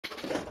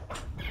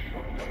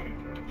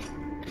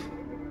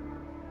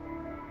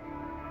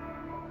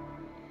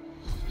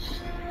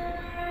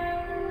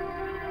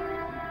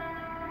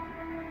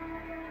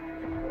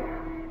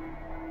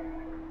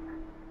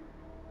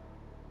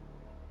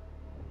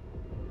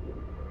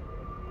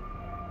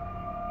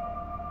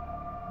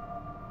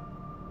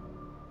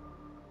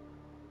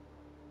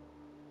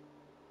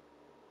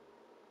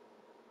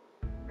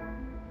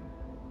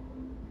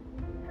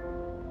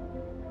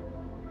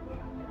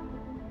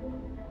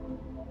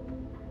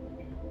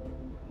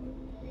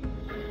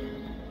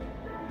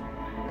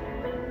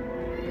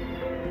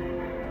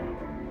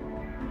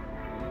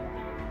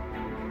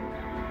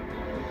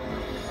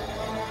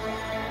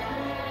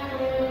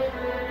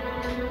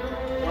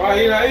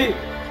ahí.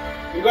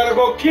 You gotta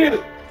go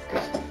kill.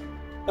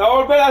 Te va a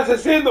volver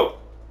asesino.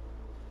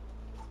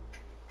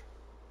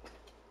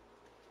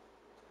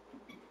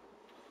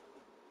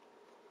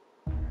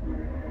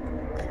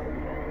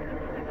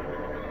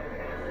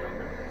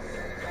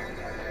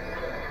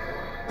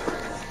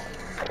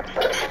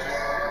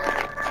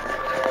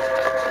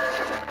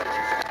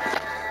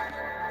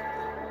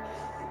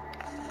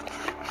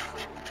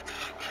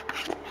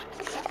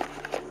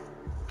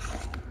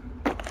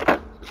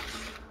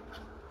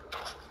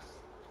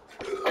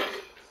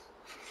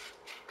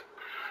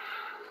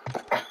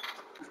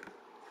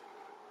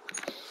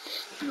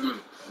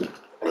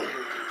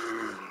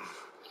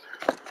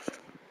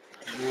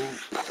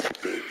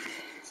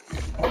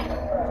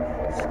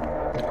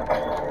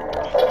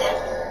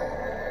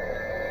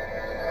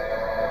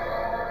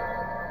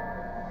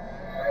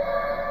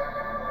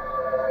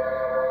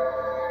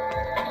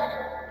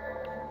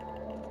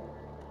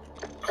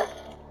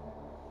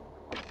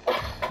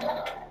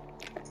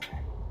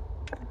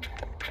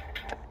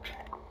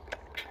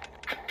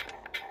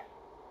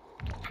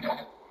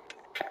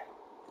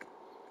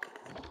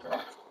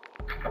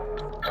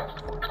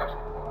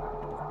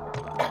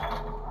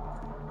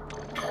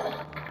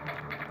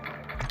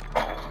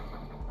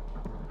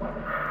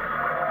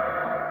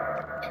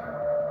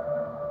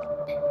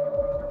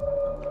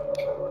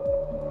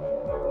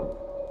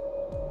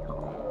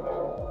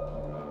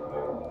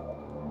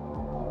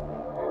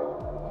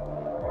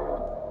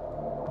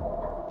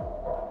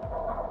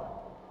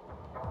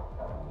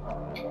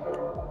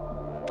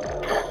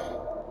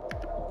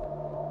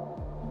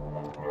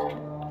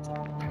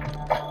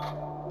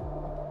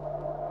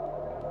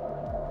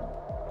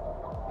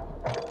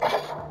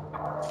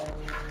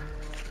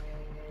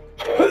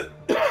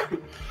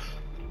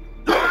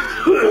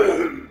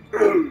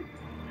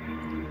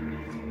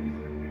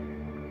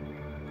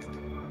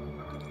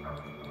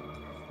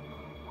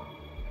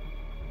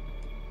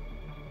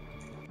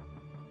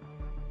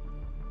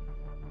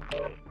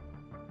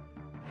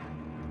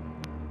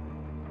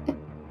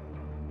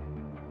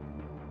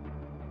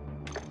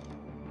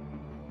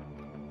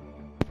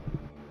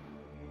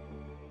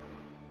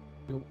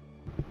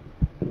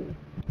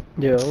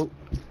 Yo.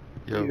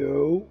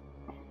 Yo.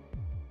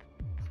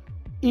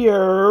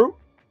 Yo.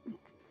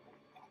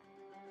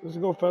 Let's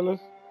go, fellas.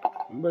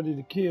 I'm ready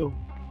to kill.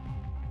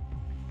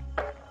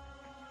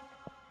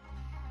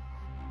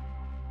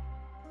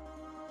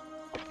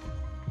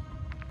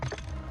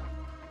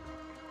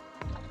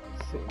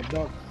 Sitting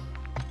ducks.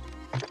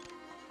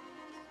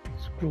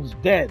 Screw's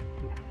dead.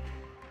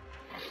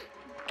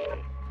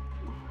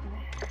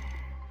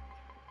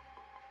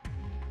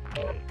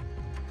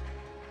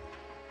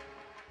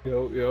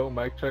 Yo,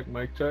 mic check,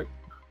 mic check.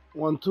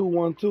 1 2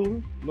 1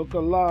 2. Look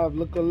alive,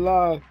 look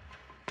alive.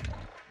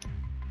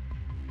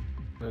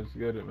 Let's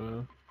get it,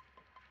 man.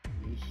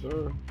 Yes,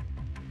 sir.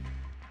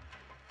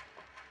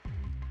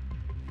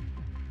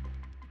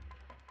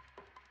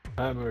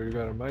 Hammer, you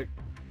got a mic?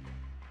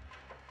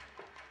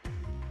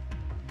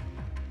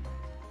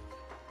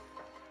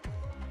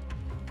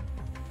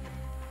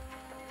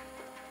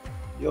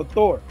 Yo,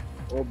 Thor,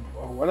 or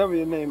whatever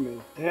your name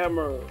is,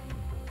 Hammer.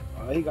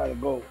 He gotta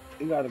go.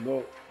 He gotta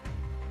go.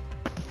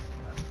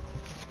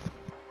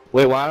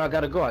 Wait, why I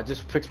gotta go? I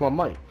just fixed my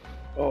mic.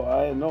 Oh,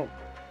 I didn't know.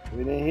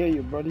 We didn't hear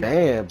you, buddy.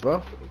 Damn,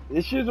 bro.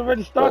 This shit's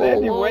already started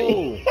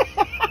anyway.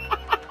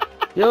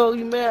 Yo,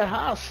 you mad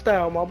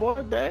hostile, my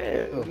boy.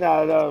 Damn.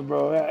 Nah,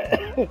 bro.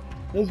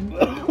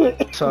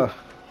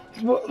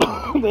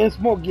 Man,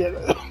 smoke get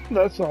it.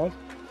 That's all.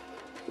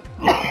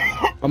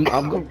 I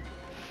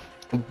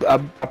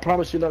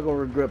promise you're not gonna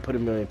regret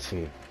putting me on your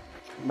team.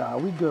 Nah,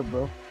 we good,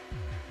 bro.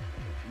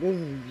 This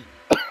is,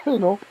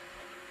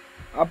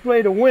 I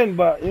play to win,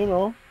 but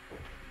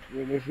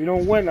if you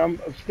don't win,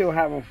 I'm still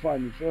having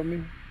fun. You feel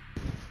me?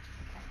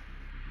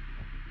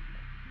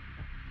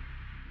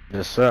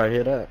 Yes, sir. I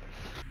hear that.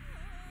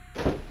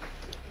 As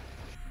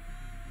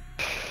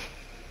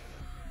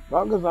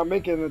long as I'm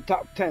making the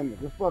top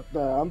 10, fuck that.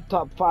 I'm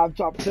top 5,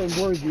 top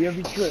 10 worthy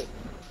every trip.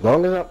 As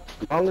long as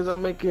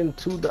I'm making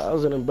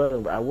 2,000 and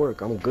better at work,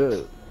 I'm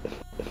good.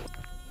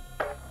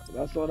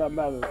 That's all that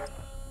matters.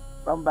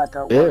 I'm back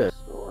at work,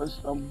 so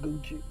I'm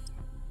Gucci.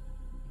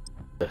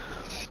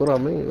 That's what I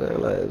mean, man.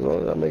 Like, as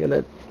long as I'm making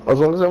that, as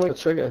long as I'm making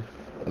chicken,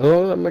 as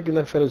long as I'm making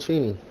that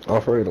fettuccine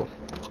Alfredo.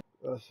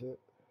 That's it.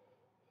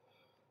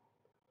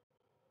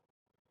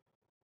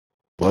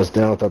 Buzz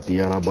down,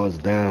 Tatiana. Buzz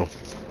down.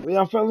 Where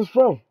y'all fellas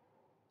from?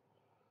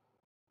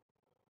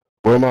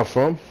 Where am I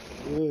from?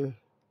 Yeah.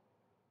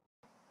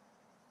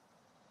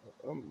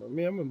 I'm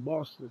in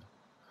Boston.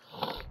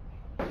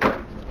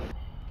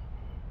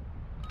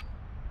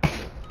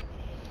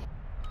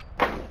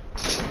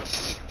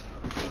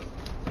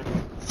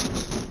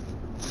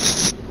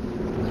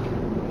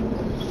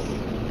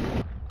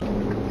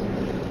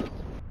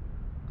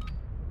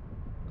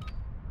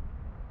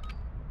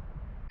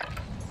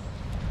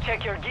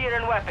 Check your gear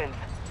and weapons.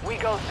 We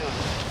go soon.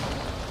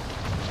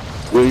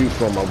 Where you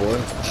from, my boy?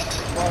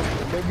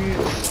 Boston, baby.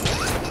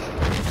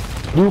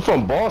 You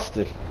from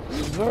Boston?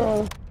 Yes,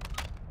 sir.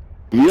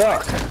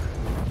 Yuck.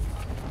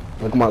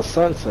 Like my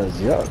son says,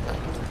 yuck.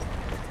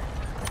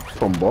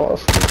 From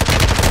Boston.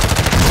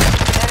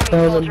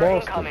 Enemy in soldier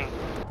Boston. incoming.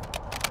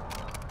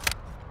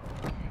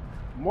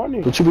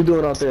 Money. What you be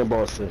doing out there in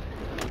Boston?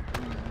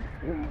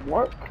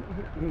 Work.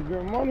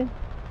 Get money.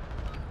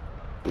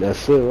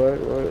 That's it,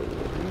 right?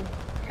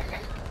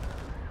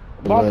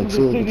 Boston's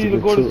a city to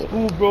go to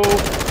school, bro.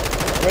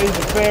 Raise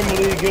a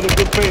family, get a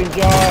good paying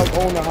job,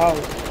 own a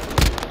house.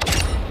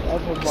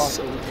 That's what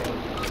Boston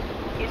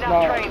is.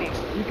 Enough training.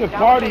 You can Now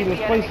party, take there's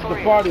the places enemy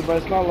to for party, but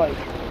it's not like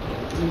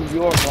New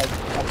York, like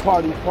a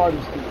party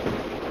city.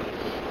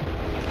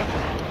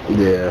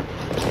 Yeah.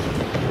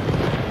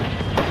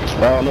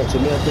 I don't know, to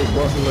me I think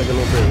Boston's like a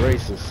little bit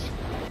racist.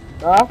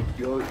 Huh?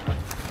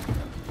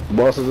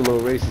 Boston's a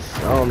little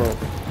racist. I don't know.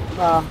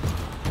 Nah.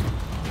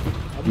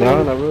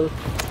 No, not really.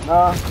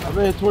 Nah, I've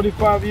been here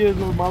 25 years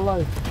of my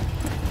life.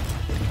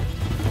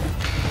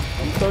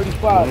 I'm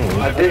 35.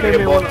 I did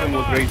hear Boston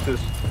was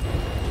racist.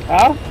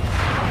 Huh?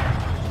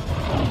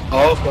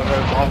 I also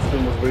heard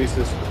Boston was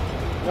racist.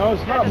 No,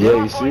 it's not. Yeah,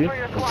 bro. you see?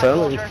 I'm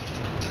telling you.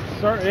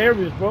 Certain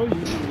areas, bro, you're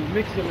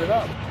mixing it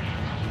up.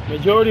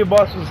 Majority of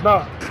Boston's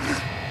not.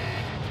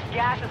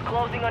 Gas is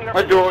closing on your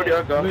Majority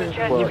I got. position.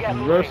 Chance you get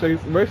moving.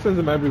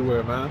 Racism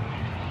everywhere, man.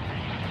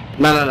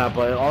 No,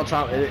 but all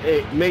time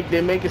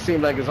they make it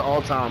seem like it's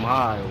all time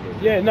high over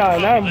there. Yeah, nah,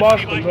 not in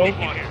Boston, bro.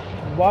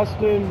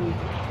 Boston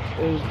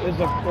is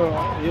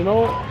a, you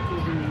know,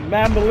 is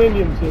mad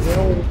millenniums here. They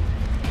don't,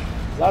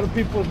 a lot of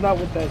people is not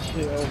with that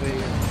shit over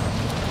here.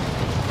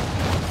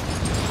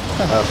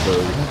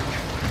 Absolutely.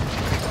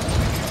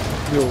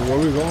 Yo, where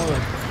we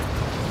going?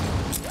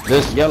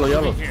 This yellow.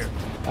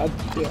 I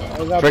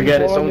got Forget people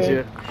it, on someone's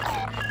there. here.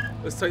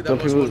 Let's take Some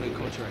that much people- money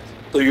contract.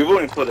 So you're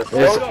voting for the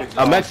It's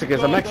a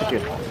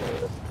Mexican.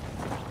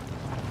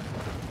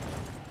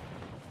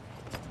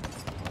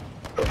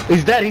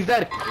 He's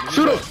dead.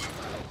 Shoot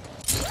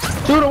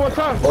him one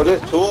time. Oh,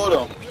 there's two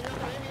of them.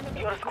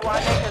 Your squad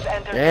mate has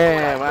entered.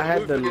 Damn, I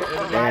had the.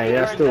 Damn,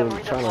 yeah, still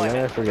trying to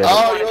man. Forget it.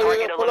 Oh,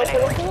 Target pull up.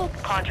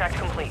 eliminated. Contract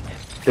complete.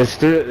 It's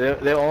still,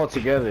 they're all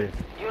together.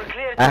 You're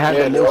clear. I had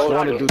Yeah, the they're most all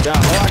wanted together. dude down.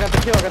 Oh, I got the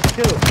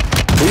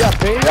kill. We got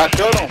paid? I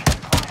killed him.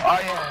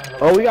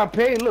 Oh, we got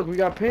paid. Look, we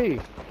got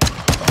paid.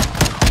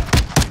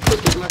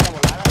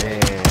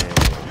 Damn.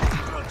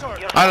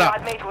 Your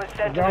squad mate was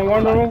sent to Down the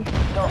one of gulag. them.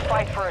 They'll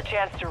fight for a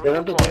chance to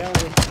Yeah, that's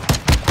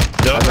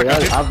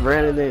redeploy. I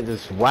ran in there and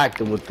just whacked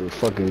him with the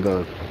fucking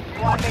gun.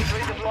 Squad mates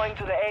redeploying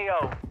to the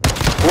AO.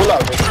 Pull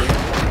out, Victory.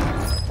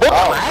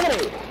 Oh,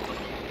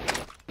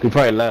 He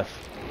probably left.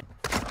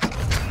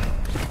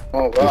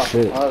 wow. Oh,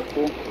 shit. Alright,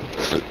 cool.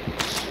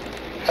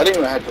 I didn't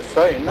even have to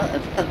say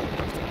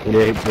nothing.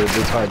 Yeah, he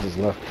probably just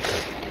left.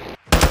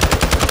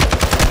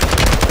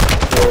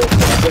 So,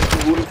 I guess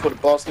you rooting for the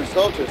Boston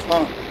Celtics,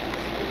 huh?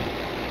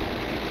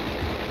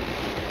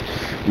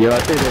 Yeah, I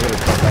think they're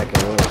gonna come back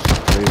and win.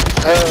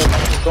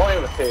 Don't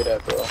even say that,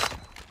 bro.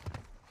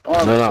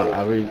 Don't No,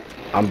 even say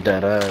that. I'm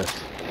dead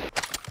ass.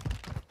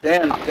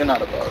 They're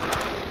not about it.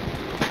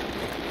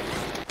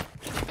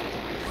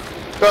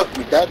 Trust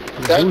me,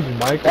 Who's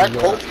Mike that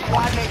is coach.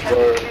 Squad mate has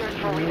been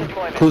cleared for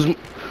redeployment.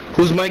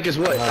 Whose mic is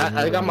what?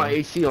 I got my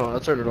AC on. I'll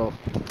turn it off.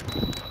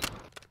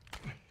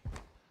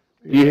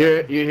 You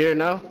hear it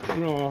now?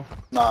 No.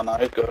 Nah,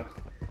 it's good.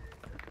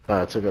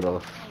 I took it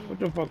off. What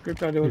the fuck? You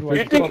thought it was You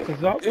like think, fuck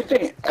us up? you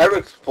think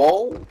Eric's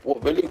fall will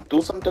really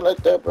do something like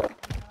that, bro?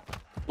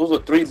 Lose a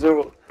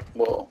 3-0.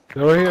 Well,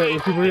 Over here,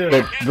 there's people here.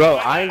 But, bro,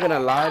 I ain't gonna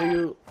lie to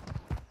you.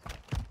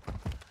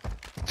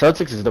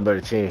 Celtics is the better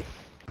team.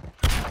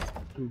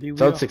 Indeed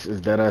we are. Celtics is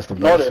dead ass the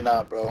no, best. they're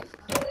not, bro.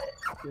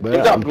 But They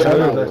got I'm blown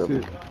telling out. That's you.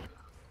 it.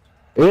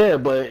 Yeah,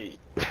 but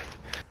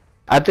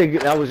I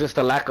think that was just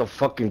a lack of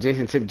fucking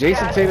Jason Tatum.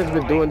 Jason Tatum's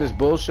been doing this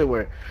bullshit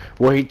where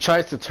he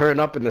tries to turn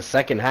up in the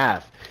second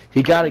half.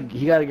 He gotta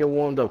get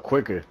warmed up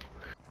quicker.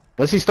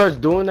 Once he starts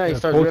doing that, he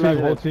starts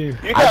realizing Whole that. team.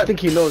 You I got,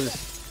 think he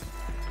knows.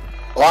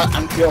 I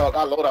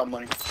got loadout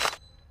money.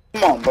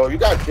 Come on, bro. You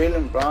got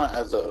Jaylen Brown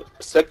as a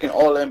second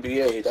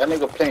All-NBA. That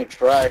nigga playing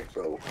trash,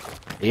 bro.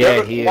 Yeah,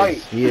 Derek he White.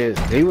 is. He is.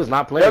 He was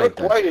not playing like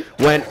Derek White is,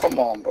 that. come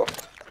on, bro.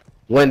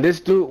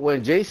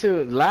 When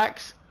Jason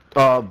lacks,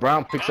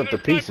 Brown picks up the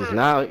pieces.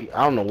 Now I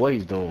don't know what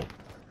he's doing.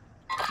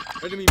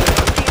 Enemy Team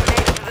made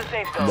it to the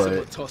safe zone.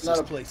 But toss Not this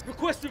a- place.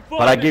 Requesting fire.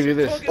 but I give you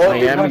this. Oh,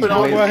 Miami's jumping Go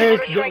over playing. ahead,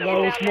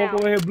 go smoke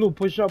over here, Blue.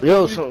 Push up.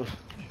 Yo, so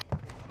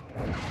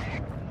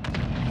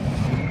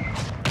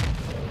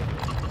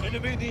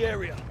Enemy in the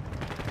area.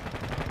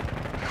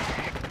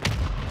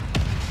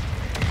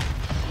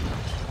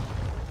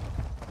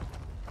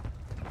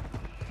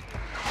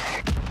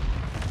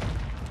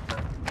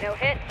 No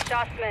hit,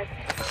 shots missed.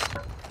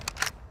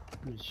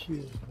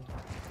 Shit.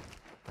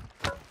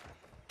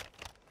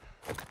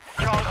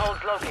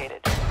 Strongholds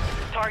located.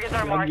 Targets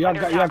are marked. Y'all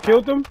under y'all attack.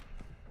 killed him?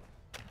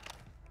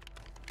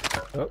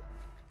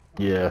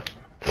 yeah.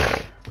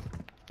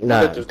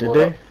 Nah, Just did load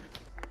they? up.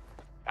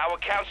 Our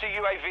counter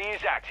UAV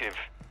is active.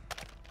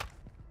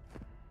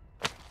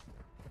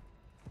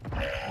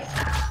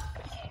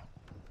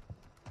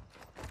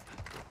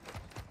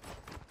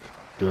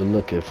 Good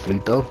looking,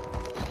 Flito.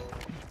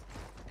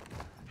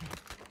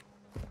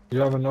 You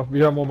have enough?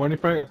 You have more money,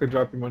 Frank? I could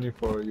drop you money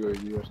for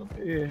UAV or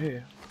something. Yeah,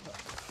 here.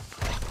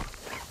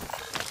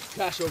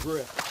 Cash over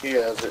here. He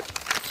has it.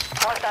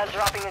 Hostiles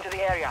dropping into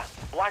the area.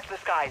 Watch the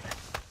skies.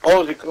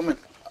 Oh, is he coming?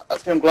 I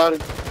see him gliding.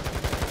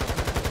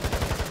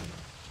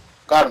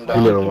 Got him To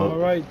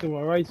down.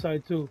 my right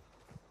side too.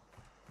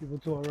 People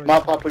to our right. My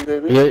papa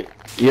UAV.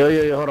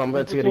 Yeah. Hold on, I'm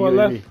about to get a To our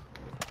left. UAV.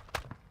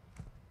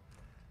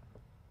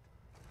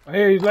 Right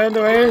here, he's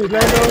landing right here. He's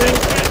landing right here.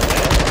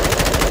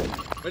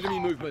 Enemy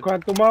movement.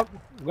 Cracked him up.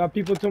 Got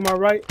people to my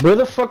right. Where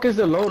the fuck is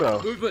the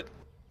loadout? Movement.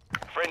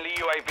 Friendly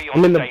UAV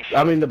on station.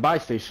 I'm in the buy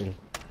station.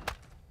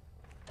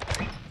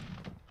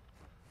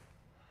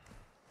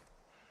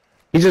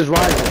 He's just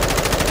riding.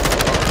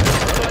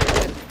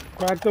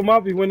 Cracked him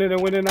up. He went in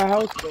that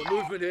house. Got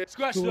movement here.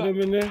 Scratch Two of that.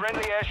 them in there.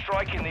 Friendly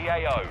airstrike in the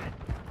AO.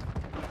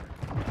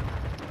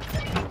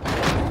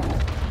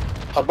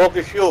 I broke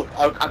his shield.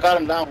 I got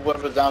him down,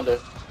 whoever's down there.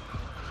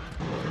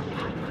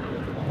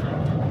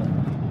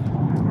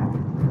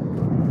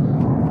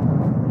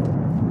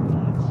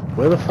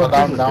 Where the I fuck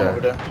got is him this down guy? over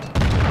there.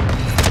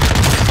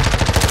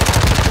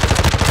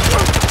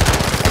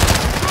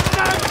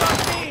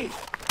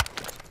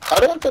 I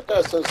didn't get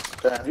that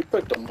assist, damn. He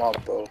picked him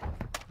up, bro.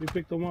 We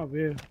picked him up,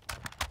 yeah.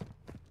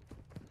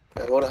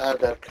 I would have had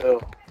that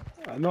kill.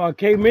 I know I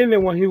came in there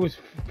when he was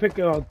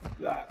picking up,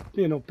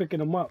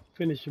 picking him up,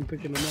 finishing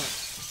picking him up.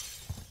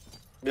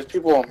 There's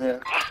people on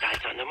here.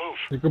 Hostiles on the move.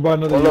 You could buy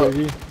another Hold up.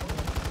 UAV.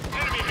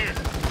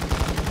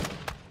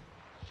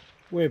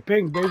 Where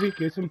ping, baby?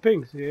 Get some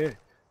pings. Yeah, that's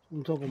what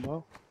I'm talking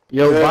about.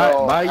 Yo,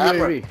 Yeah, buy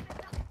Hammer. UAV.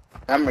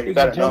 Hammer, you He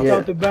got jumped it.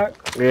 out the back.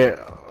 Yeah,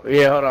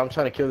 hold on. I'm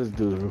trying to kill this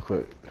dude real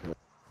quick.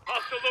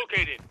 Hostile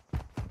located.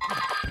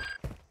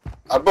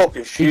 I broke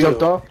his He shield.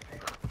 jumped off.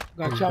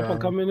 Got chopper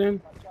coming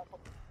in.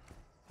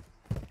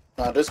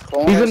 Nah, this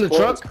clone He's in the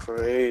squad is truck?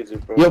 crazy,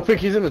 bro. Yo, Pick,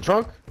 he's in the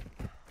trunk.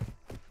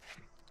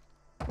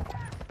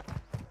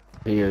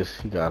 He is.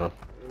 He got him.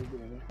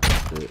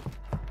 Shit.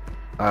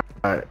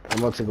 Alright, I'm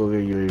about to go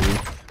get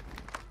UAV.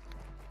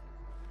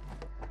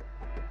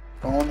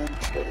 Clone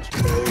shit is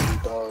crazy,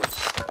 dog.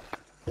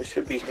 They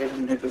should be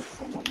hitting niggas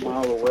from a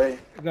mile away.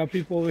 Got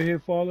people over here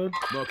falling.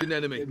 Marking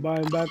enemy. They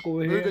buying back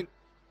over here. Moving.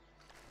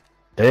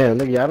 Damn,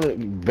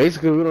 nigga,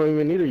 basically we don't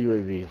even need a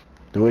UAV.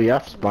 The way y'all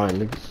spying,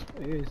 niggas.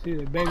 Yeah, see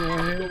they banging right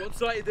Got here. one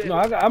sighted there. No,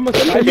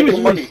 I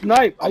usually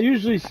snipe. I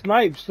usually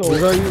snipe. So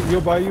You'll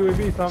buy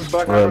UAV. Sounds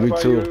back. Me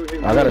too.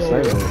 I got a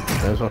sniper.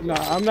 That's what. nah,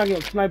 I'm not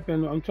gonna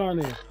sniping. I'm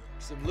trying to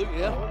Some loot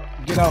here.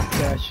 get off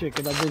that shit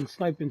because I've been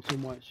sniping too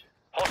much.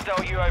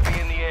 Hostile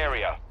UAV in the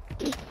area.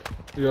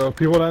 Yo,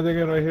 people landing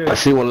in right here. I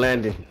see one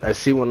landing. On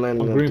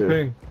up green there.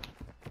 ping.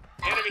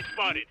 Enemy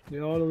spotted. They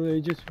all over there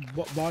just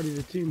bodied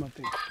the team, I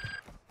think.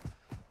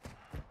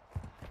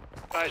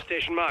 Fire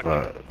station mark.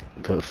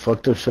 The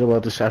fucked up shit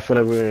about this. I feel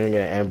like we're gonna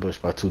get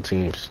ambushed by two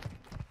teams.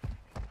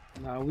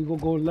 Nah, we gonna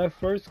go left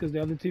first because the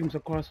other team's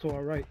across to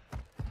our right.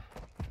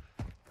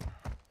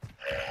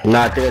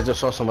 Nah, I think I just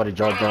saw somebody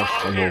drop down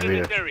from over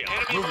here. Area.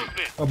 Enemy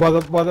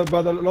movement.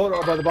 By the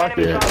loader, by the box.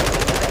 Enemy Yeah. dropping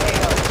into the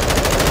AO.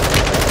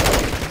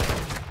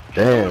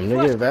 Damn,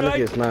 nigga, if that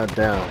nigga's not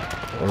down,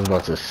 I was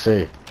about to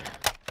say.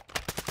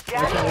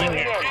 Gas is moving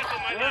in.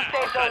 New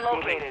safe zone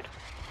located.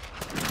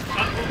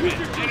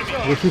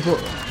 Where people?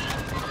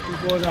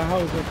 People in the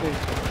house, I think.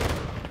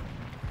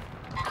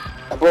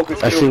 I broke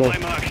his I see shield. one.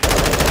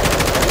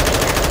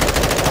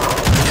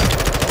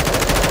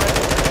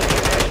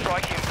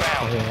 Airstrike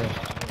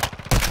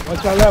inbound.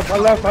 Watch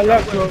I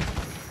left, bro.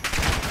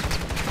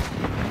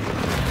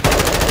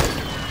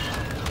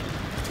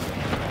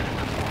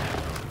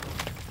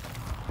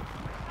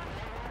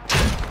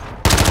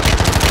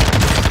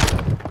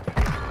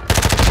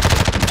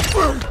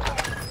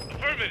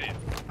 Affirmative.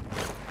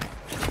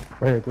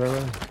 Right,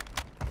 right.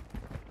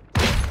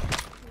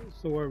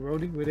 So where,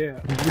 Brody? We're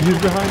there.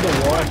 He's behind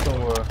the wall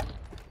somewhere.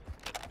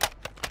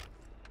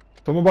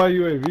 Someone buy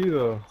UAV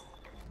though.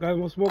 Guys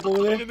want smoke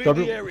over there? Enemy Drop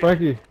in the it, area.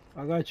 Frankie.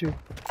 I got you.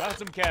 Found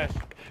some cash.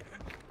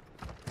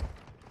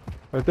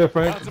 Right there,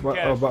 Frank. Found some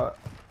cash.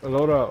 A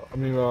loadout. I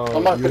mean, I'm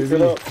about to pick it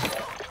UAV.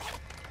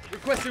 up.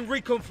 Requesting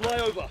recon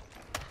flyover.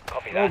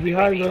 Copy Oh,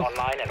 behind us.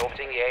 Online and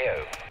orbiting the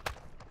AO.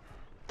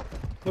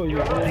 Oh,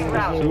 You're moving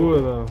round. Two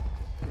of them.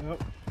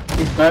 Yep.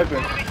 He's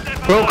sniping.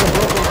 Broken.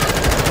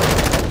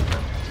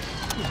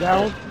 He's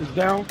down. He's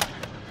down.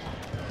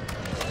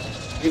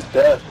 He's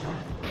dead.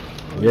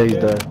 Yeah, he's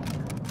dead.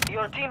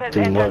 Your team has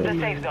Team entered what? the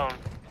safe zone.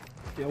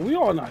 Yeah, we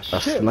on our I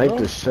shit, sniped bro.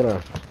 the shit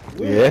out.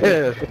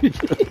 Yeah.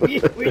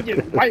 We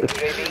just fight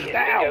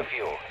down.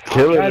 fuel.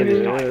 Killing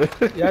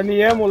it. Y'all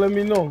need ammo, let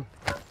me know.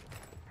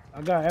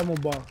 I got ammo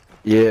bar.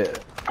 Yeah.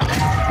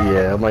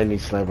 Yeah, I might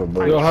need sniper,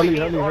 but Yo, Heli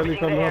Heli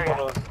coming up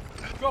on us.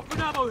 Dropping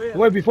ammo here.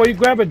 Wait, before you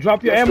grab it,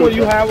 drop your Let's ammo go,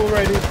 you John. have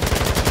already.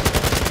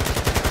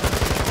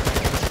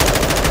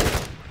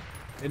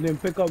 And then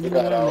pick up We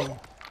more got ammo. out.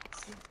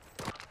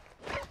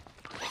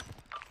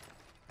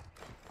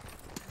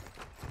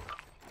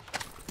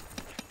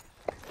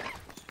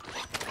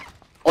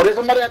 Oh, there's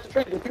somebody at the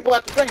train. There's people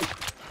at the train.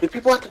 There's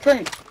people at the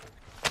train.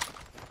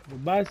 The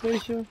buy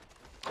station?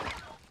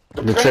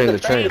 The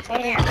train.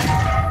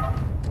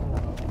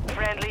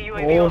 Friendly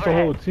UAV Oh, it's a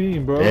whole overhead.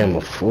 team, bro. Damn,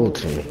 a full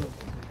team.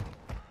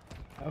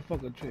 That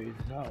fucking train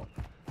is out.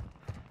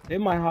 They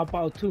might hop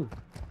out too.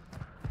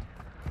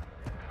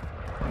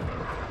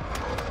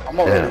 I'm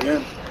already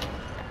in.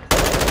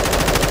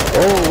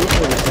 Oh,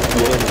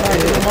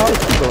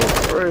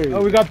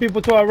 Oh, we got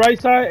people to our right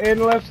side and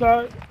the left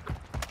side.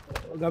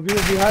 We got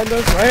people behind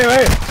us. Right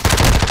here.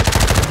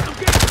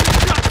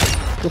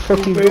 What the fuck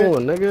you Stupid.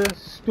 doing, nigga?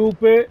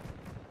 Stupid.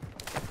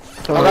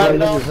 I got him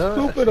down.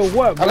 Stupid or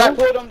what, I got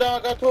bro? two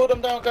of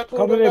them down.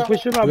 Coming in,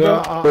 pushing up,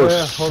 Yeah, bro. Oh,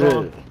 yeah, hold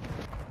on. shit.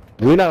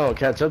 We not gonna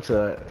catch up to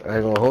that. I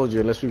ain't gonna hold you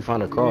unless we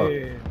find a car.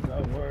 Yeah,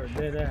 that word,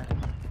 dead ass.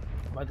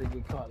 About to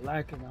get caught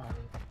lacking out here.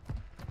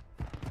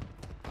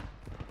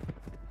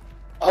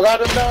 I got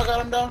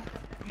him down.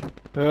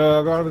 Yeah,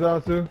 I got him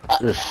down too.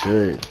 This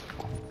shit.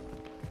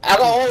 I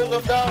got all of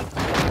them down.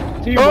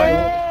 T-Way,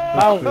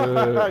 out.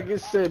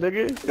 Get shit,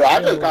 nigga. Yo,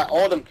 I just got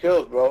all them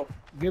kills, bro.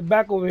 Get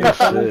back over here,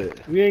 fellas.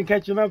 Shit. We ain't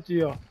catching up to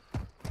y'all.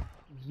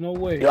 There's no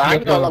way. Yo, I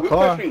ain't gonna lie, we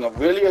Car. pushing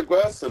really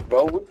aggressive,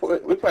 bro. We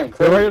playing Yeah, right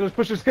crazy. here, let's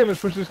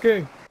push this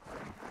king.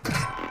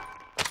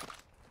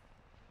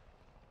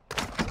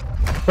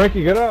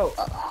 Frankie, get out.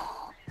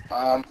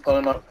 I'm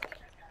pulling up.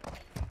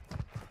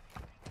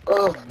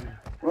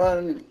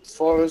 Run,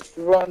 Forrest,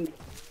 run.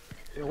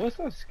 Yeah, what's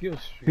that skill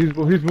streak?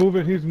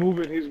 He's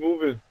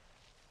moving.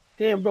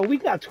 Damn, bro, we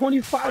got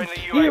 25 Friendly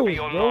kills, UAV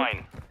bro.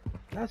 online.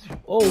 That's we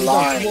got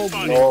Line,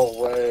 smoke. no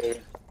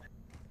way.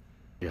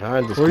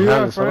 Behind us, Where you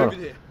behind at, us, hold Frank?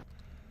 on.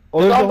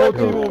 Oh, there's a whole Yo.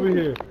 team over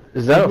here.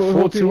 Is that a Whole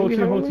full team. team?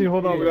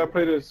 Hold on, we gotta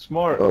play this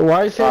smart.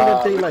 Why you saying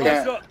that they we like?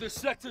 can't. Look, the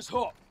sector's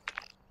hot.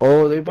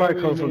 Oh, they probably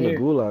Probably come in from the the air.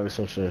 gulag or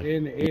some shit. They're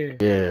in the air.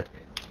 Yeah.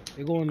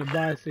 They're going to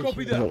buy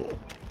Copy station. that.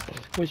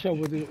 Let's push up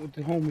with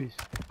the homies.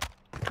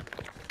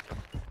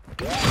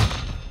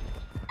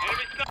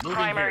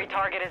 Primary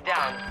target is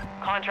down.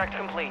 Contract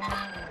complete.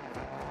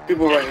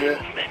 People right here.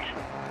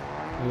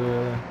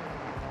 Yeah.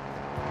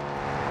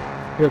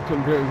 Get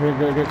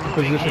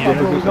position. Yeah,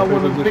 bro, we got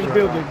one in the position. pink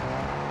building.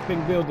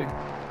 Pink building.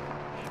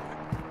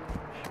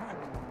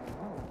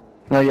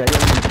 No, yeah.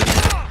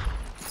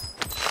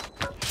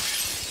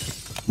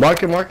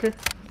 Marker.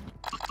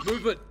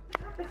 Movement.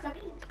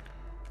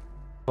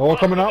 Oh,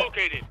 coming out.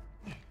 Located.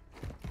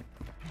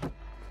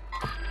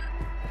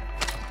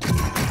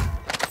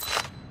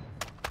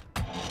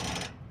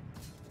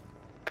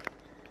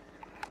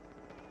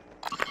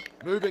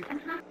 Moving.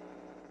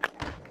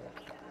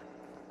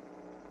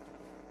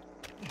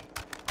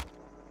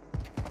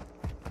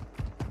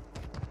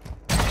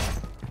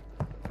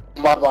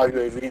 My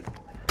UAV.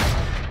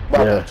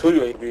 Yeah. Two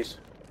UAVs.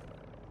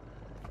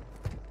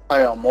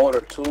 I am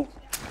mortar too.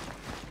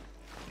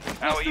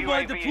 Our What's the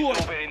way UAV deployed?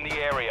 is orbiting the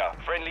area.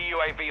 Friendly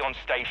UAV on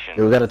station.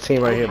 Yeah, we got a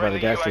team right here by the Friendly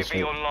gas UAV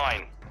station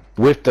online.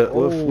 with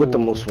the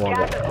most one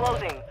Gas guy. is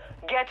closing.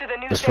 Get to the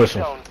new Let's safe push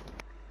 'em. zone.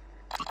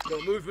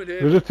 Got movement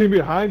here. There's a team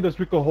behind us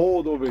we can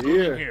hold over Moving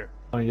here. here.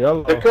 On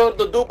yellow. They killed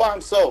the dude by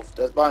himself.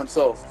 That's by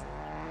himself.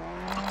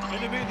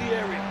 Enemy in the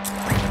area.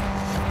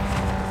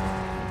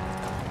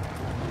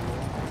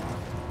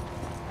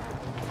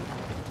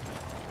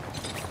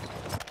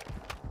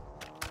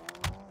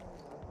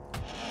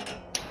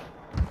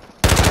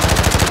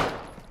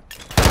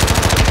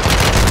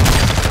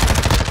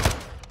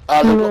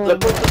 Look at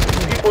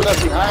the people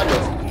that's behind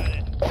us.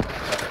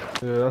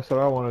 Yeah, that's what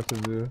I wanted to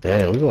do.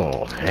 Damn, we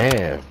going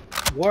ham.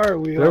 Word,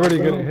 we They're already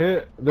are, getting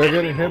hit. They're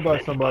getting hit by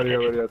somebody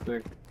already, I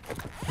think.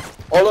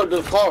 All of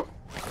the car.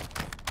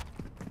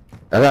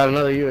 I got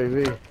another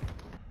UAV.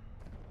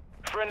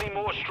 Friendly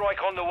mortar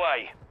strike on the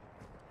way.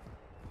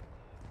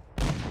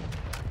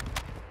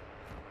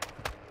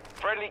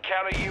 Friendly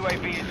counter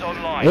UAV is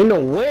online. Ain't no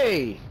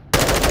way.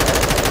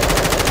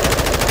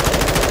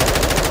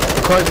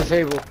 The car's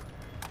disabled.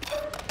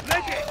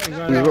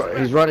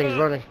 He's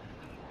running.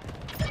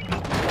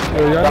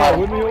 Hey, y'all not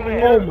with me over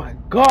here? Oh my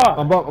god.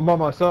 I'm by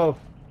myself.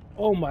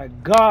 Oh my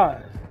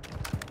god.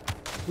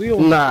 We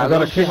on Nah, I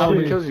got a shit. kill. How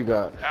many shit. kills you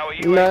got? Our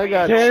Nah, I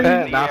got 10.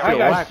 10. Nah, I I feel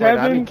got whack right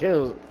now. I 7. need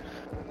kills.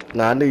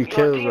 Nah, I need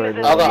kills right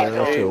now. I man. I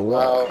got feel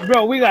whack.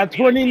 Bro, we got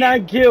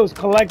 29 kills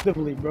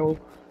collectively, bro.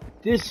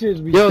 This shit's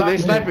Yo, they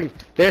ridiculous. sniping.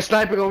 They're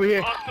sniping over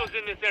here. Hostiles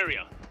in this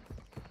area.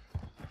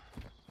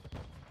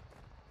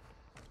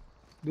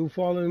 Dude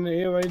falling in the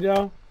air right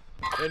now.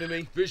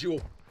 Enemy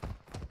visual.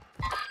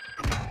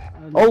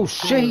 Oh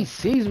shit, he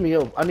sees me.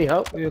 Yo, I need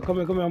help. Yeah, come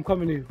here, I'm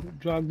coming to you.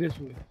 Drive this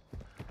way.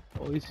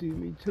 Oh, he sees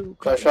me too.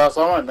 Got shots.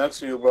 I'm right next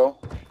to you, bro.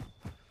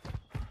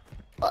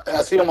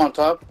 I see him on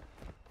top.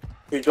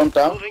 He jumped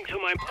out. Moving to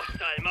my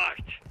hostile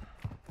marked.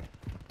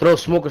 Throw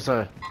smoke or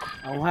something.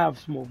 I don't have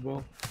smoke,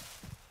 bro.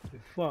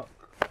 Fuck.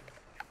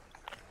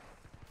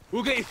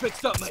 We'll get you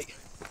fixed up, mate.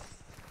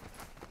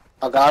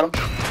 I got him.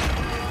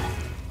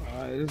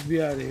 Alright, let's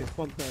be out of here.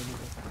 Fuck that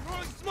nigga.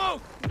 Throwing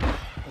smoke.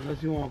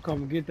 Unless you wanna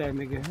come and get that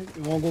nigga.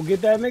 You wanna go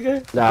get that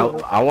nigga? Now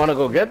I want to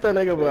go get that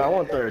nigga, but I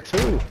want there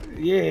too.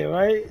 Yeah,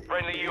 right?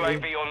 Friendly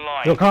UAV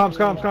online. Yo, comms,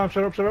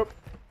 shut up.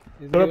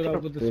 Let's Shut give up, it shut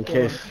up with the In squad.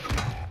 case.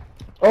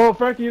 Oh,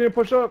 Frankie, you didn't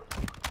push up.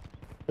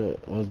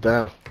 Shit, one's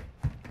down.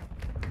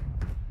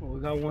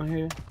 we got one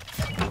here.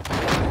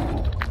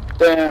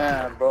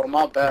 Damn, bro,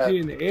 my bad. Is he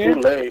in the air? Too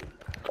late.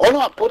 Oh no,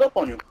 I pulled up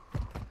on you.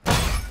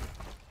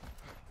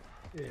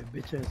 Yeah,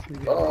 bitch ass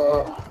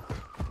nigga.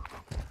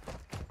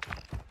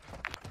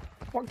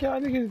 Fuck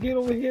y'all niggas get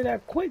over here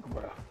that quick,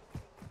 bro.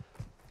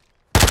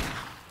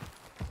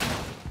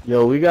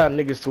 Yo, we got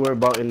niggas to worry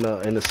about in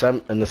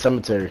the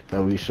cemetery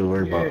that we should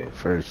worry about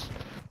first.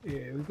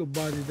 Yeah, we could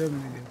body them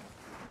niggas.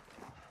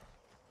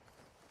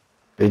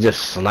 They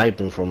just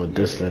sniping from a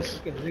distance.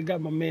 They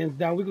got my mans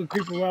down. We could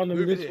creep around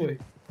them this way.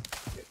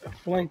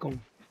 Flank them.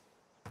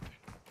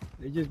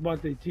 They just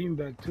brought their team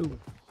back too.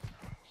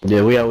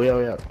 Yeah, we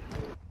out.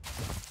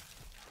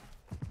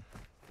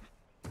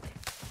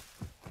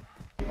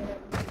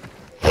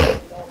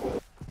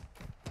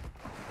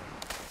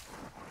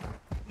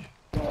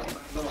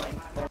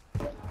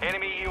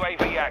 Enemy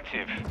UAV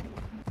active.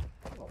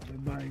 Oh, they're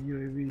buying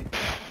UAV.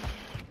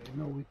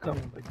 They know we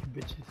coming, but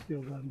you bitches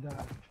still gonna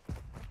die.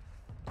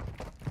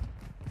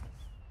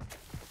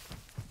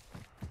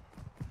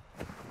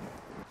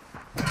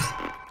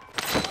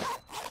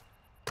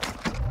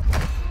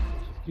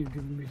 Just keep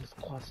giving me this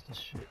cluster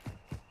shit.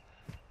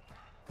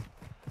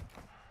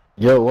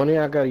 Yo, one of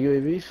y'all got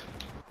UAVs?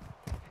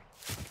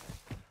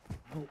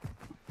 Nope.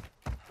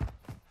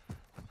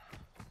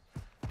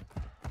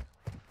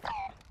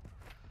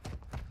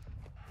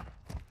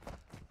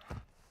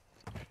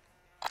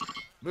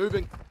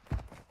 Moving.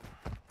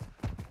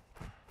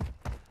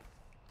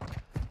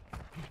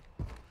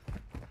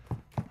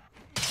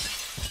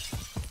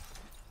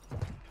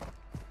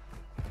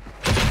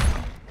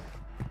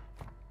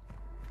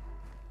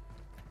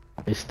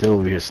 They still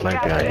over here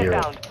sniping out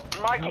here.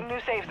 Marking new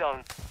safe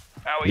zone.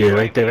 Our Yeah, UAV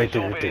right there, is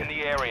orbiting right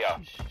the area.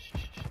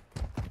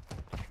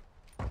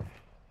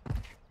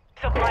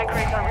 Supply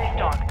crates are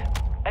restocked.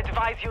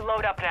 Advise you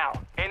load up now.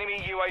 Enemy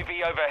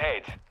UAV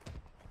overhead.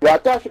 Yeah, I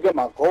thought I should get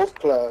my ghost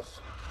class.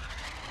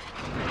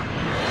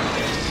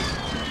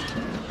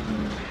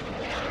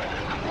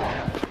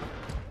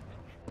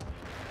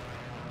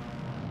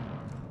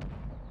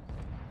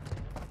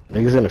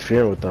 Niggas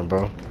interfering with them,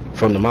 bro.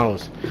 From the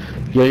mountains.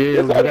 Yeah, we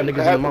got niggas in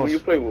the mountains. You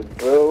play with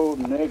bro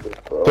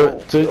niggas,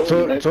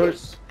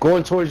 bro.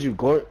 Going towards you,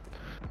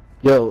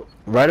 Yo,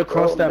 right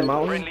across that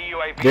mountain, Friendly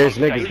UAV there's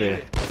on niggas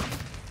station.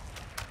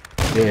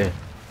 there. Yeah.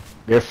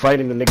 They're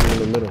fighting the niggas in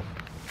the middle.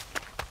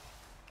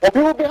 Oh,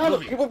 people behind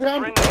us, people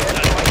behind Friendly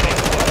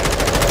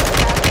us.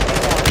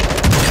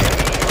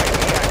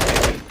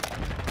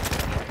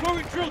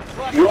 Throwing drill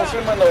trap. You don't see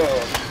him in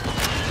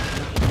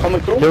the...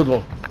 coming through? Killed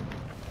one.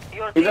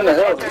 Your He's in the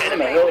hill, he's in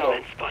the hill though.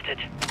 spotted.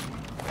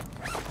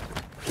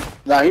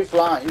 Nah, he's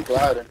flying, he's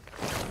gliding.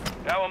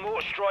 Our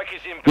mortar strike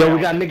is inbound. Yo,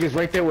 we got niggas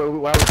right there where I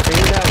was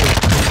staying at.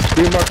 Where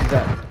Steve Mark is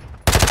at.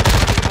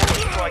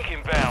 Mortar strike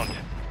inbound.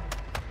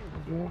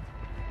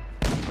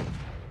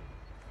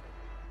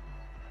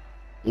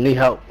 Need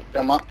help.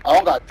 Damn, I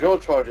don't got drill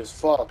charges,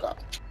 fuck.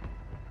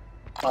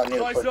 I need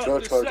to Rise put up, drill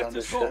this charge on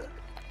this sector's shit.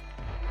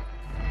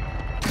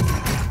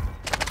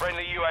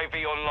 Friendly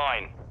UAV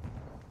online.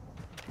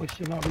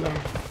 Pushing up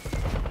now.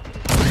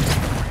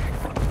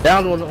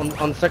 Down one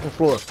on the second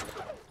floor.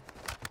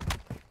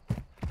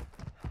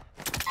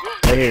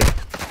 Right here.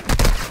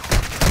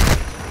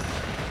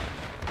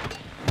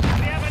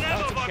 We have an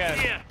ammo box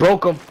here.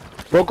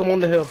 Broke him on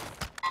the hill.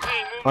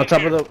 On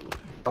top of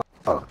the...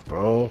 Oh,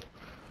 bro.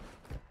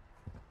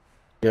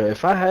 Yo,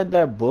 if I had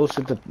that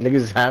bullshit that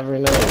niggas have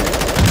right now,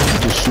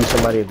 like, just shoot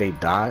somebody if they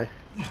die.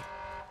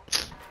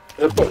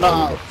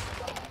 Nah.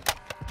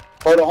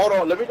 Hold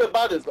on. Let me just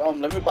buy this.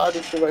 Let me buy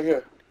this shit right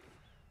here.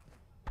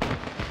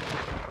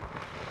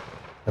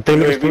 I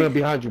think niggas pulling up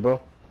behind you, bro.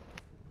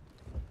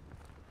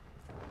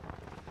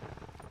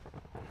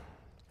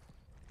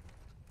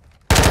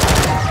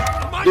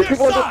 There's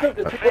people on the strip.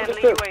 There's people on the Friendly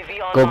strip. UAV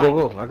online.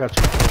 Go. I got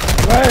you.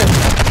 Right.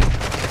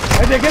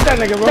 Hey, they get that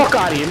nigga, bro. Fuck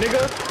out of here,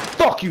 nigga.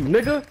 Fuck you,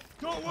 nigga.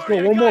 Don't Go,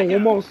 worry,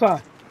 one more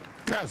side.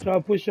 Try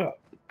to push up.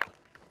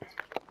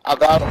 I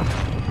got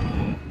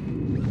him.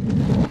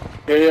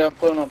 Yeah, I'm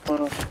pulling up.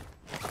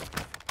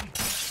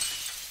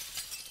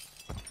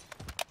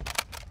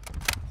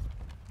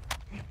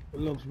 It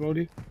looks,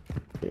 Brody.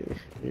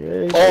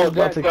 Yeah, Oh, about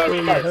that's to right,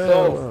 kill right, you.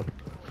 so-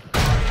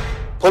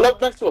 Pull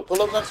up next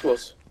to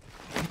us.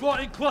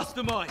 Spotting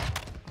cluster mine.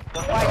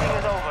 The fighting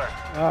is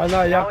over.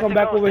 Nah, y'all come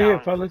back over here,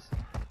 down. fellas.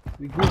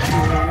 We goofy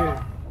over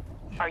here.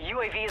 Our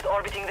UAV is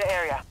orbiting the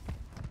area.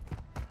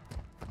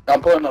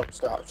 I'm pulling up,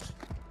 stop.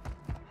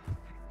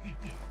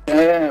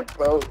 Damn,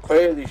 bro,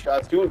 crazy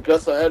shots. He was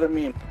just ahead of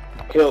me and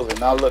kills it.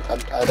 Now look, I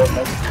don't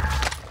know.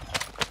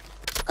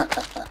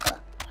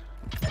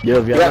 Yo,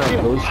 if y'all Yeah, got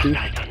yeah. those two.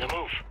 On the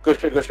move. Good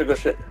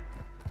shit.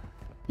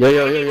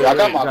 Yo. I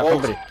got my got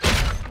balls. company.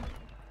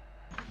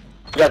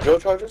 You got drill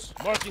charges?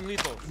 Marking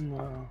lethal.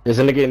 Nah. There's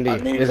a nigga in I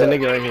there. need There's a that.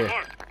 nigga right here.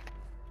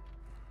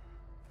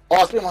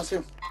 Oh, I see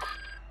him.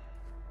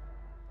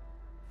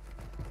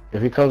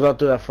 If he comes out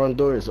through that front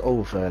door, it's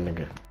over for that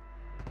nigga.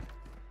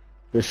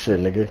 Good shit,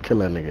 nigga. Kill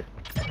that nigga.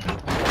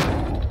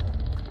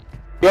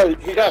 Yo,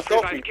 he got a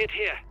trophy. Get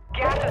here.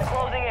 Gas is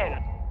closing in.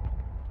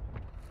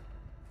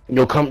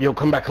 Yo, come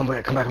back.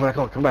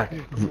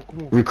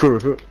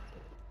 Recruit.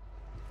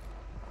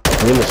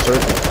 I'm in the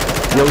circle.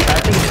 Yo, I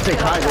think you should take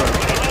high ground.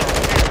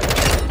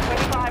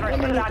 25 are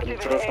still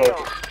active in the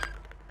AO.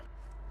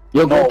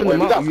 Yo, go No, up in the wait,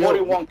 we got mountains.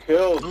 41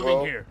 kills, Moving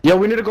bro. here. Yo,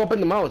 we need to go up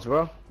in the mountains,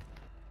 bro.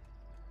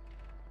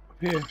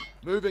 Here,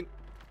 Moving.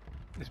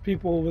 there's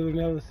people over on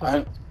the other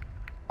side.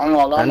 I don't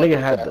know. That nigga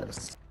had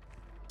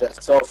that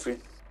selfie.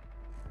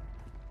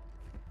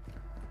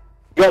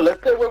 Yo,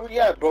 let's stay where we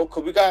at, bro.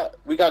 Cause we got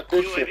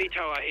good shit.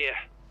 tower here.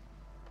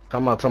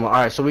 Come on.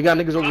 Alright, so we got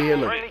niggas over here,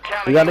 look.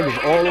 We got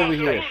niggas all over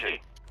here.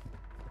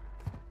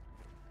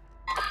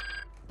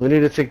 We need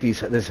to take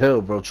this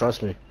hill, bro.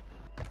 Trust me.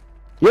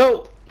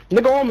 Yo,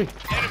 nigga on me.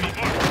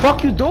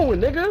 Fuck you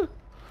doing, nigga?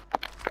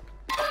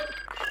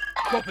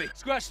 Copy.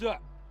 Scratch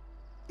that.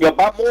 Yo,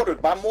 buy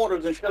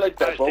mortars and shit like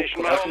that, bro. 'Cause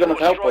that's gonna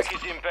help us.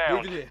 Strike is inbound.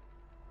 Moving here.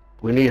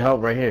 We need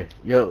help right here.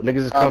 Yo,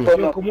 niggas is Alright,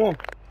 coming. Yo, come on.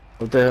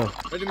 What the hell?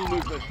 Enemy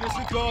movement.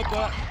 Disregard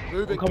that. I'm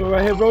Moving. coming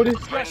right here, Brody.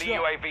 Scratch Friendly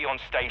that. UAV on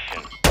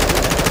station. I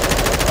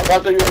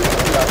thought that you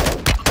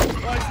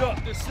were Rise up.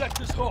 This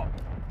sector's hot.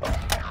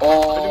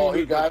 Oh,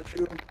 he got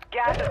you.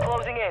 Gas is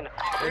closing in.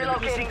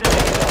 Relocating to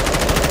safe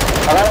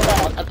zone. I got him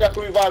out. I got to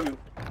revive you.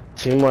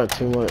 Teamwork.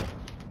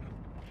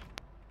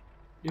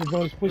 Yo,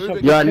 brothers, push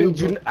up. Yo, I the need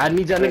hill, you. I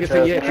need y'all niggas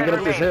to get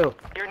up this hill.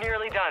 You're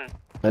nearly done.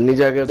 I need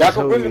y'all to get up Yeah, I this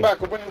can hill. bring him with me.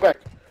 back. I'll bring him back.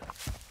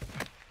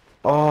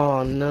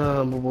 Oh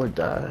no, my boy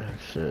died.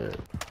 Shit.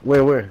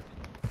 Where?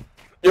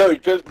 Yo, you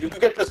can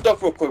get your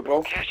stuff real quick,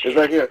 bro. It's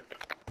right here.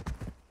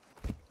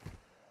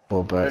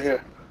 Pull Right back.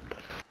 here.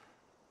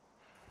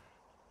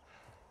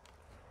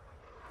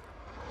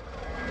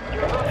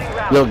 You're losing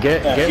round. Yo,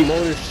 get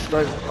motors.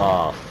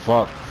 Oh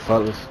fuck,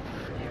 fellas.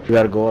 We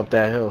gotta go up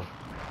that hill.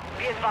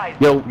 Be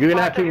advised. Yo, you're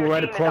gonna have Five of people your right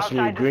team is across from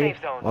you, outside the Green,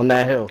 safe zone. on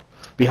that hill,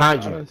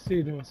 behind I you.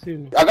 see them.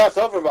 I got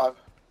self revive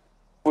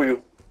for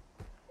you.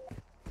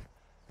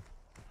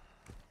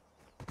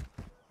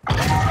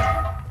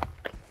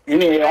 You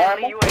need armor?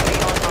 Friendly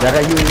UAV online. That how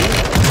you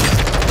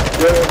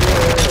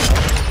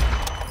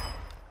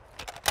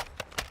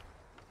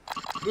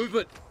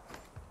Movement.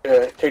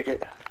 Yeah, take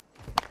it.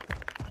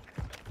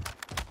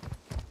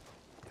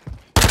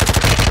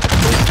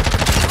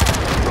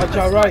 Watch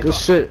out right. Good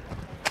shit.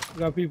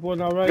 Got people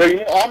on our Yo, right. you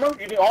need armor?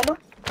 You need armor?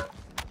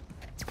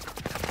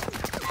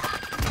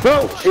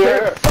 Bro,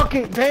 shit, Yeah.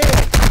 fucking damn.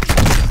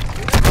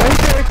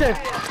 Right there.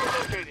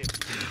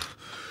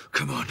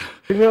 Come on.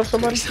 Pick me up,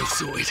 somebody. Self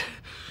sorted.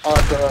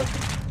 Alright,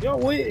 Yo,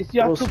 wait,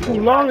 y'all took too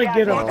long to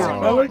get up there,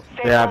 fellas.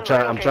 Yeah, I'm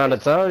trying to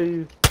tell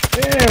you.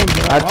 Damn,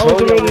 bro. I I was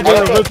told you already I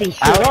there was- ripping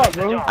shit up,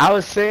 bro. I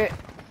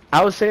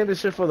was saying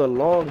this shit for the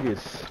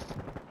longest.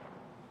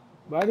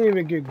 But I didn't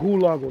even get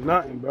gulag or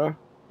nothing, bro.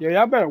 Yeah,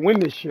 y'all better win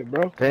this shit,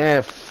 bro.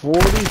 Damn,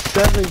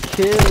 47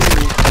 kills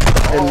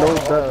and no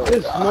dubs.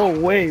 There's no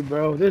way,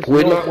 bro. There's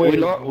We no way.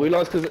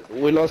 lost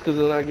because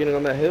they're not getting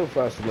on that hill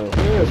fast enough.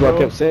 Yeah, That's why I bro.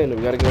 kept saying it.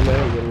 We gotta get on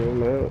that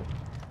hill.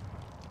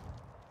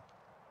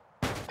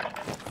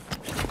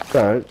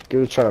 Alright,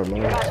 give it a try, man. See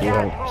what Gas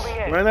happens.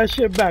 moving in. Ran that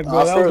shit back, bro.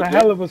 I'll That was a first,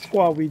 hell of a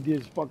squad we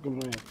did fucking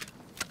ran.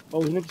 Oh,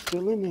 niggas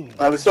still in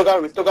there. we still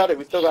got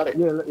it.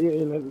 Yeah,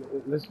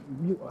 let's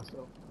mute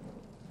ourselves.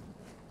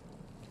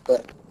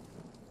 But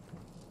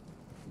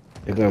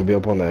They're gonna be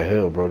up on that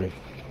hill, Brody.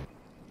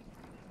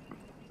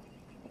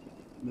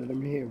 Let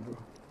them hear, bro.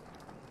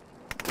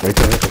 Right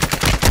there.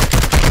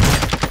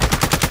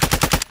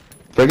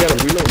 Forget him.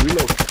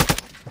 Reload.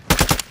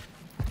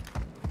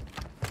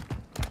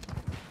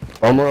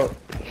 Armor up.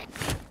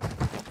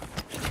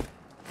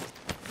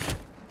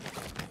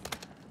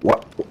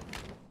 What?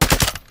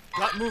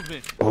 That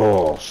movement.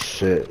 Oh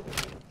shit.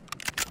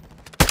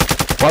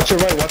 Watch your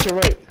right.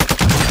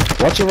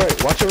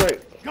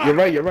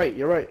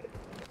 You're right.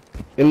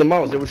 In the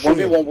mountains, they were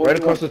shooting 1v1. right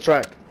across the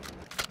track.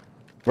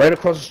 Right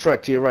across the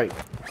track to your right.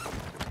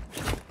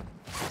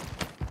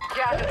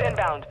 Gas is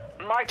inbound.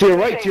 Mark To your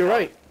the right, safe to your zone.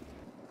 right.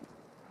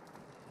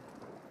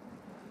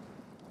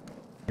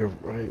 You're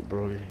right,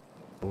 Brody.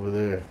 Over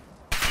there.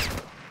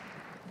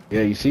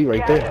 Yeah, you see right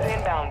Gas there. is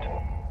inbound. I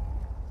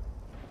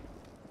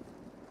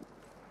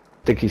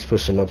think he's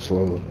pushing up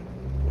slowly.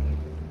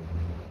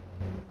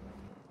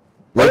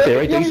 Right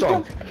there. You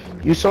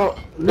saw.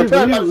 Leave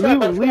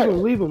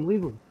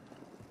him.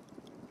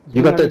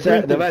 You got the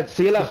Behind attack. green The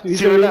to your left. He's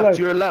To your on left. your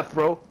To your left,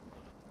 bro.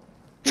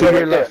 you To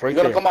your left, right You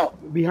gotta there. come out.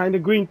 thing. Behind the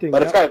green thing. By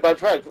the Yeah?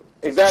 track.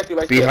 Exactly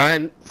right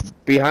there.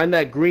 Behind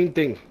that green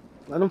thing.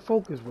 Let him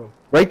focus, bro.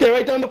 Right there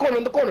in the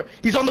corner.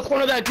 He's on the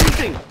corner of that green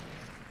thing.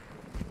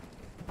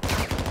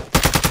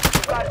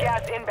 You've got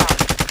gas inbound.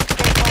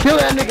 Stay Kill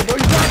that focused. nigga, bro.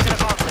 You got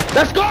this.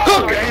 Let's go.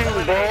 Good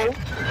game, bro.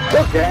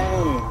 Good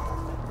game.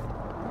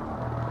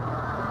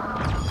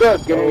 Good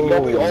game.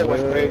 Yo, we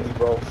always man. crazy,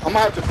 bro. I'm gonna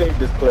have to save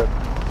this clip.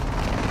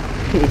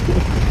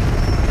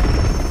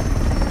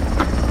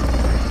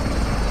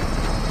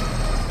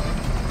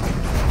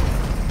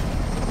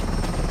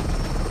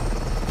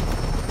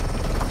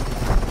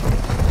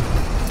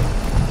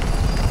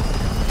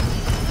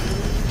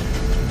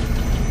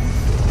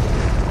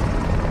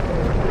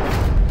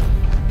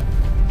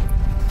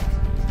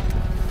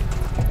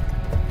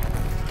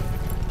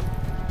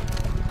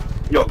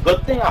 Yo,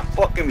 good thing I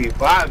fucking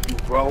revived you,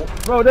 bro.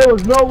 Bro, there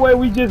was no way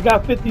we just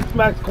got 50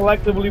 smacks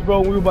collectively,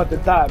 bro, and we were about to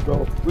die,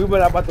 bro. We were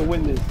about to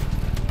win this.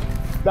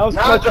 That was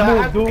Nah, clutch I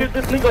move, have to dude. give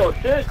this nigga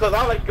a shit, cause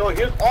I like, yo,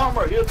 here's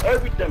armor, here's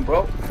everything,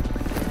 bro.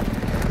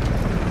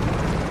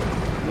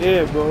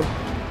 Yeah, bro.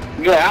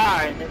 Yeah,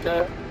 alright,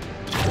 nigga.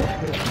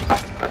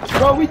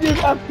 Bro, we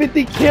just got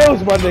 50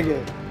 kills, my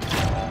nigga.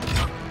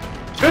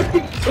 50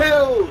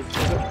 kills!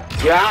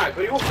 Yeah, alright,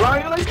 but you were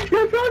crying like,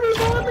 you're trying to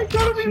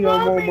See,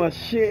 I'm on my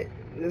shit.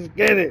 Let's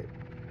get it.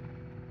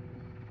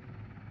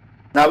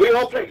 Now, we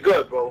all played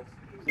good, bro.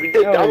 We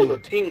did, that was a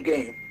team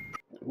game.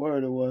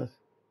 Word it was.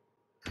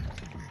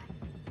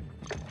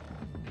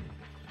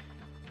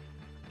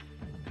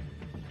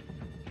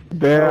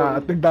 Damn, I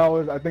think that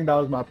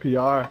was my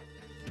PR.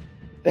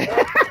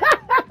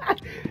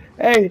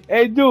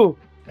 Hey, dude.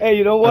 Hey,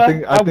 you know what?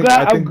 I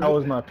think that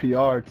was my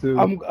PR too.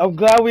 I'm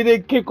glad we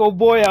didn't kick old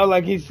boy out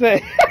like he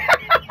said.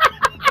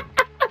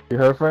 You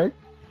heard, Frank?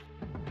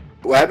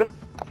 What happened?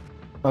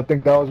 I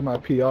think that was my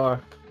PR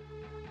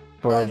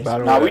for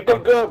battle. Nah, we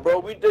did good, bro.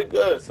 We did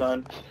good,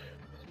 son.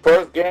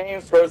 First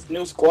game, first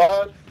new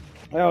squad.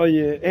 Hell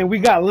yeah. And we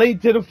got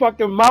late to the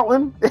fucking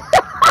mountain.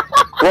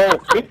 Bro,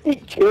 50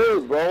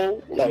 kills,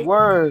 bro. Like,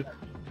 Word.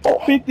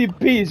 50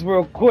 piece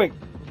real quick.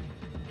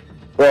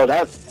 bro,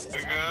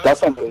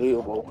 that's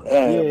unbelievable.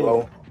 Yeah,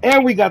 bro.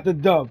 And we got the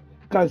dub.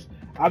 Cause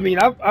I mean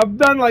I've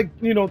done like,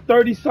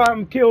 30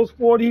 something kills,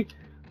 40,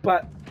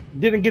 but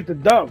didn't get the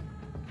dub.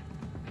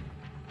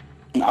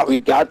 Nah,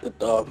 we got the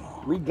dub.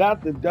 We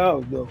got the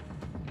dub though.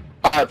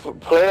 Alright,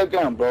 play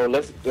again, bro.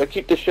 Let's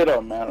keep this shit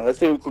up, man. Let's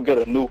see if we can get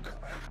a nuke.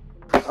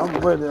 I'm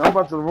ready. I'm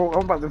about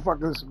to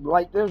fucking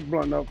light this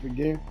blunt up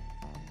again.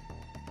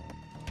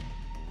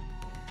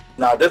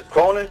 Nah, this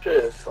Cronin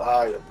shit is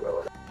fire,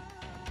 bro.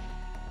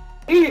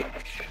 Eesh.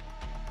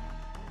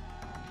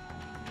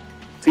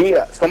 See,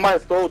 somebody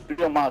stole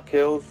 3 of my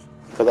kills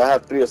because I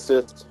had 3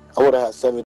 assists. I would have had 7.